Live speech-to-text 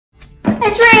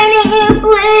It's raining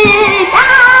Oobleck!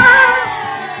 Ah!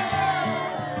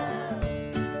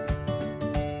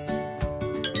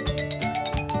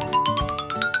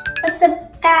 What's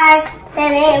up, guys?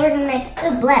 Today we're gonna make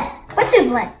Oobleck. What's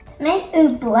Oobleck? To make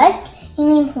Oobleck, you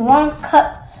need 1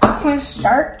 cup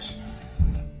cornstarch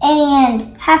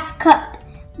and ½ cup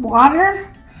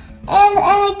water and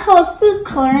any color food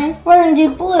coloring. We're gonna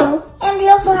do blue, and we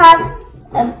also have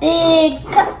a big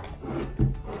cup.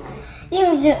 You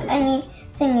can do anything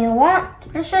you want.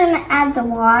 We're just gonna add the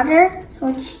water, so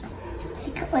we'll just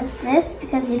take it like this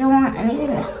because you don't want anything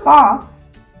to fall.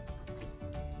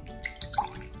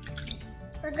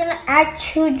 We're gonna add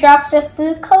 2 drops of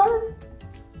food color.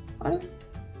 1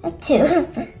 and 2.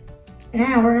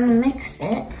 Now we're gonna mix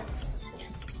it.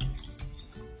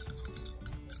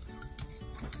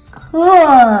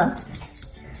 Cool.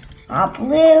 All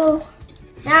blue.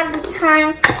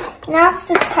 Now it's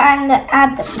the time to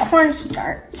add the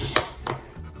cornstarch.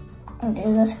 I'll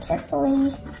do this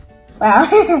carefully. Wow.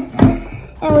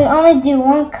 And we only do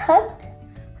 1 cup.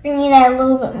 We need to add a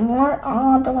little bit more.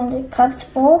 All the 1 cup's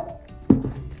full. And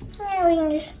we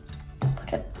can just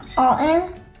put it all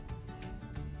in.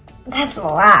 That's a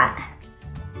lot.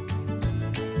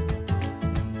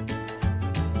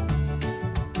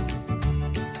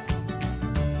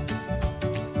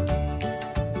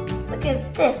 Look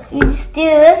at this. You just do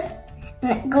this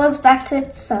and it goes back to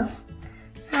itself.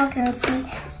 How can I see?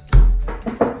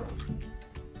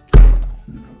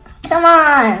 Come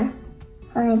on.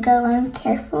 Let me go in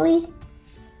carefully.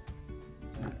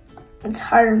 It's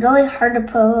hard, really hard to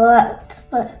pull up,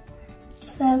 but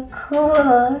it's so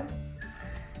cool.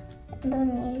 And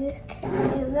then you just can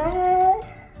do that.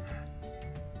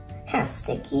 Kind of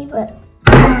sticky, but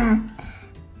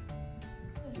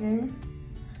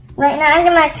right now I'm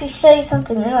gonna actually show you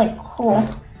something really cool.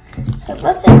 So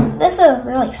this is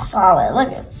really solid.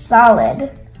 Look, it's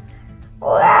solid.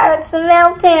 Wow, it's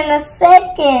melting in a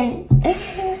second.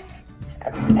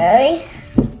 Okay,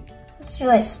 it's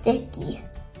really sticky.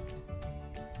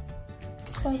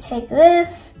 So we take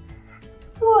this.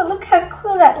 Oh, look how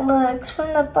cool that looks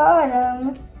from the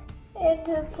bottom. It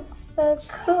just looks so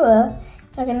cool.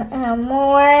 We're gonna add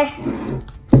more, and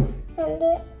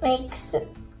it makes it.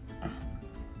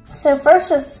 So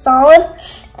first it's solid,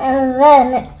 and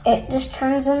then it just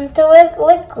turns into a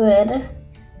liquid.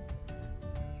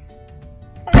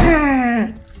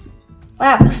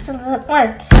 Wow, this doesn't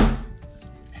work.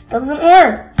 This doesn't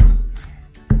work.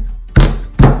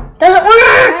 Doesn't work!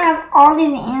 I have all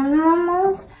these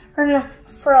animals. We're gonna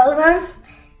throw them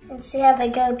and see how they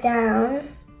go down.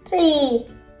 3,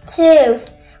 2,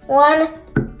 1.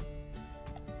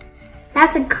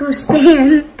 That's a cool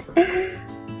stand.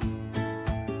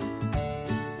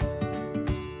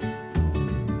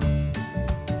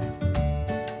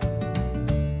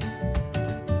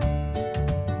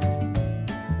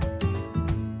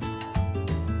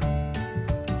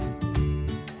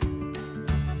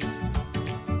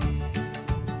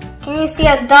 Can you see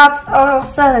how dots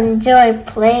also enjoy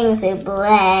playing with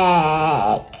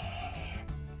Oobleck?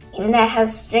 Even though it has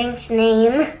a strange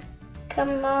name.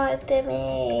 Come on to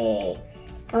me.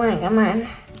 Come on, come on.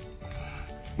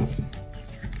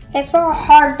 It's all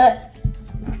hard, but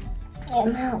it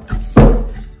melts.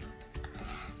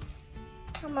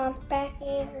 Come on, back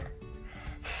here.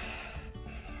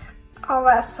 All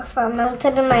that stuff that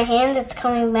melted in my hand, it's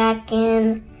coming back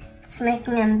in. It's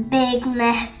making a big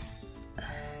mess.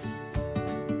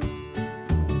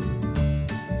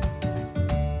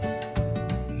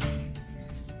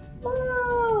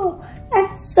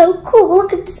 That's so cool.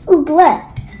 Look at this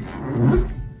Oobleck.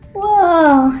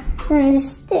 Whoa. And it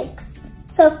sticks.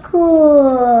 So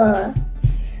cool.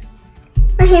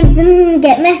 My hands didn't even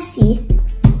get messy.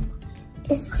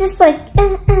 It's just like,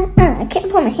 I can't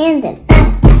put my hand in.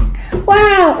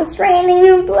 Wow, it's raining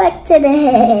Oobleck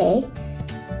today.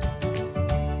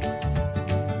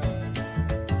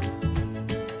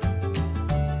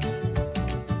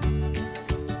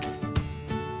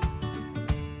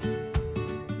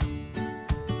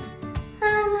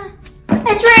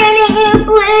 It's raining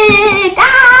Oobleck!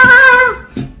 Ah!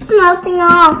 It's melting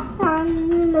off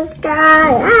on the sky.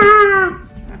 Ah!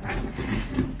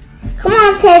 Come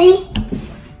on, Teddy.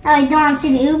 Oh, you don't want to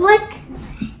see the Oobleck?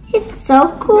 It's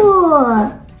so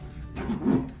cool.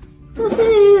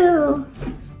 Woohoo!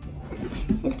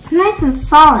 It's nice and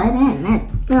solid and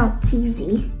it melts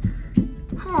easy.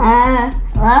 Hello?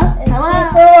 Thank you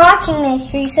for watching. Make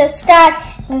sure you subscribe.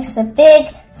 Give us a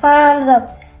big thumbs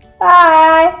up.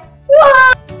 Bye.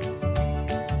 Whoa!